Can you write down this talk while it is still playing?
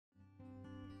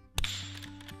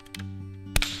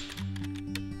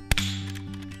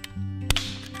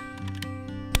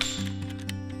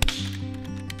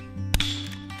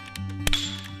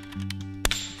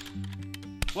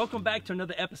Welcome back to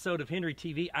another episode of Henry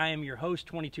TV. I am your host,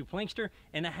 22 Plinkster,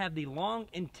 and I have the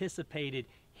long-anticipated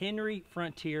Henry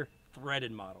Frontier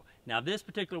threaded model. Now, this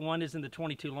particular one is in the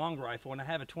 22 long rifle, and I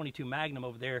have a 22 Magnum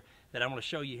over there that I'm going to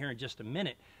show you here in just a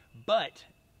minute. But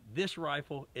this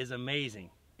rifle is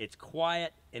amazing. It's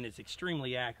quiet, and it's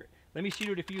extremely accurate. Let me shoot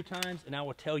it a few times, and I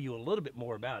will tell you a little bit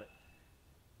more about it.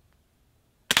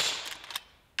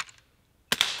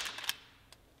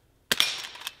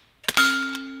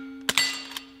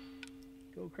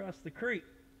 Go across the creek.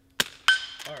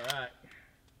 All right.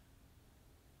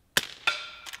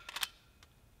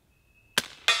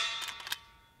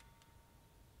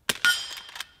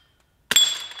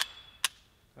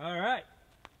 All right.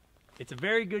 It's a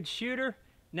very good shooter.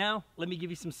 Now, let me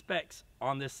give you some specs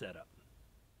on this setup.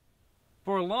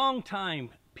 For a long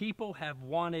time, people have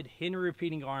wanted Henry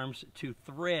repeating arms to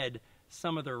thread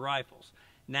some of their rifles.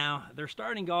 Now, they're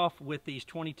starting off with these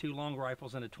 22 long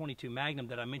rifles and a 22 Magnum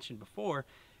that I mentioned before,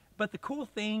 but the cool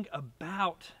thing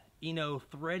about,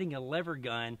 threading a lever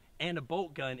gun and a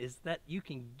bolt gun is that you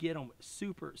can get them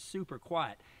super, super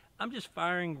quiet. I'm just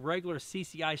firing regular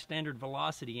CCI standard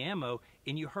velocity ammo,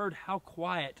 and you heard how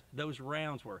quiet those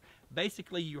rounds were.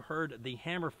 Basically, you heard the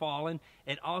hammer falling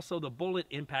and also the bullet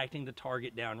impacting the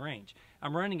target downrange.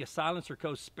 I'm running a Silencer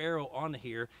Co. Sparrow on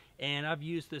here, and I've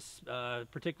used this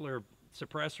particular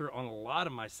suppressor on a lot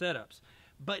of my setups.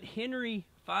 But Henry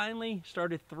finally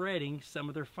started threading some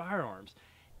of their firearms.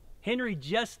 Henry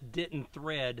just didn't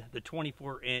thread the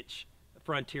 24-inch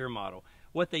Frontier model.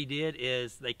 What they did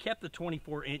is they kept the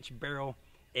 24-inch barrel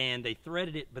and they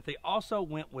threaded it, but they also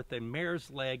went with the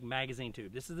mare's leg magazine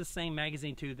tube. This is the same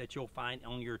magazine tube that you'll find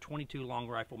on your 22 long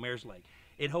rifle mare's leg.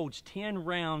 It holds 10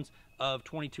 rounds of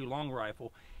 22 long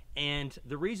rifle, and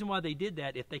the reason why they did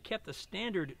that, if they kept the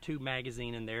standard tube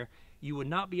magazine in there, you would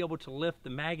not be able to lift the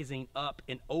magazine up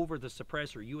and over the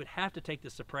suppressor. You would have to take the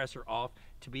suppressor off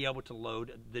to be able to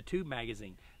load the tube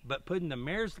magazine. But putting the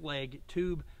mare's leg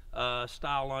tube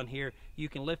style on here, you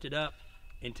can lift it up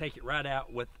and take it right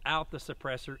out without the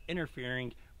suppressor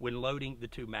interfering when loading the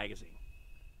tube magazine.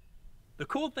 The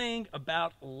cool thing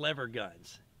about lever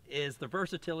guns is the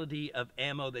versatility of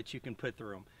ammo that you can put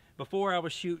through them. Before, I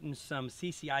was shooting some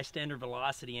CCI standard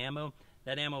velocity ammo.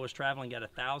 That ammo was traveling at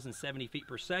 1,070 feet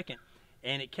per second,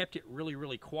 and it kept it really,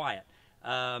 really quiet.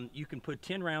 You can put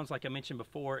 10 rounds, like I mentioned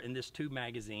before, in this tube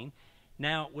magazine.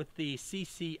 Now, with the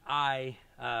CCI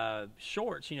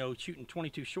shorts, shooting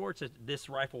 22 shorts that this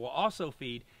rifle will also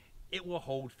feed, it will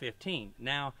hold 15.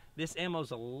 Now, this ammo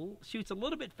shoots a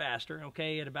little bit faster,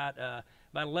 okay, at about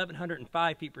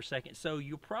 1,105 feet per second. So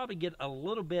you'll probably get a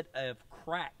little bit of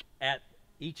crack at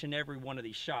each and every one of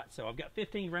these shots. So I've got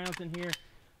 15 rounds in here.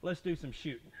 Let's do some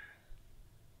shooting.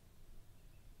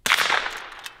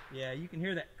 Yeah, you can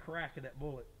hear that crack of that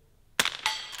bullet.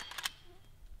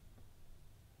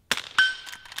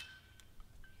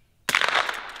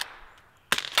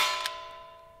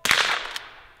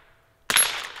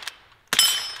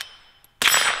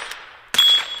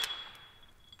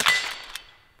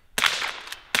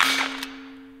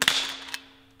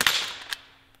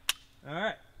 All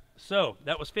right, so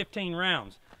that was 15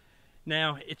 rounds.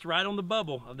 Now, it's right on the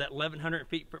bubble of that 1,100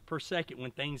 feet per second when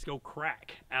things go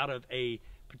crack out of a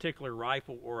particular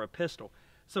rifle or a pistol.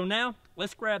 So now,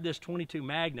 let's grab this 22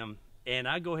 Magnum, and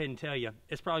I go ahead and tell you,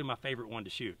 it's probably my favorite one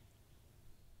to shoot.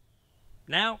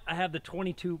 Now, I have the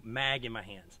 22 Mag in my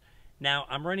hands. Now,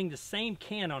 I'm running the same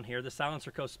can on here, the Silencer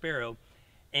Co. Sparrow,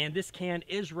 and this can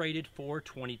is rated for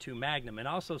 22 Magnum and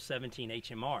also 17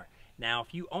 HMR. Now,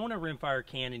 if you own a rimfire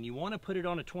can and you want to put it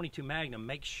on a 22 Magnum,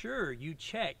 make sure you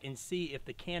check and see if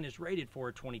the can is rated for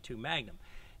a 22 Magnum.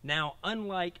 Now,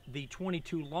 unlike the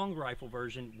 22 long rifle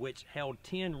version, which held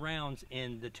 10 rounds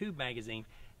in the tube magazine,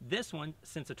 this one,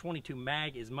 since the 22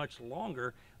 Mag is much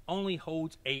longer, only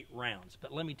holds 8 rounds.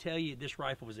 But let me tell you, this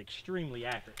rifle was extremely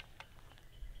accurate.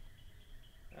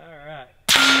 All right.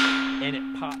 And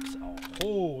it pops a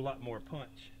whole lot more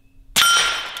punch.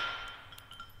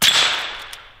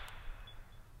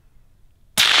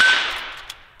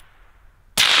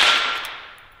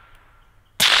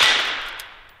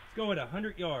 Let's go at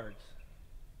 100 yards.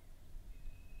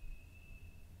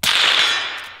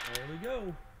 There we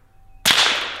go.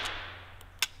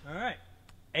 All right,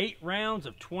 8 rounds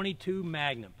of 22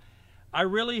 Magnum. I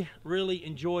really, really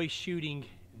enjoy shooting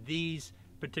these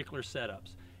particular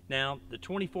setups. Now, the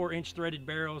 24-inch threaded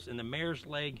barrels and the mare's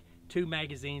leg tube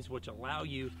magazines, which allow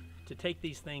you to take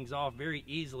these things off very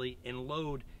easily and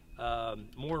load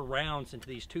more rounds into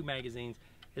these tube magazines,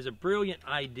 is a brilliant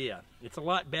idea. It's a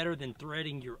lot better than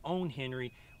threading your own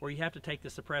Henry, where you have to take the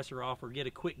suppressor off or get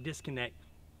a quick disconnect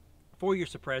for your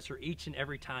suppressor each and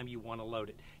every time you want to load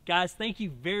it. Guys, thank you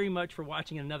very much for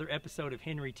watching another episode of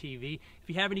Henry TV. If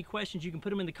you have any questions, you can put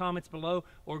them in the comments below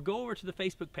or go over to the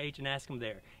Facebook page and ask them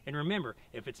there. And remember,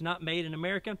 if it's not made in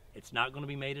America, it's not going to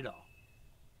be made at all.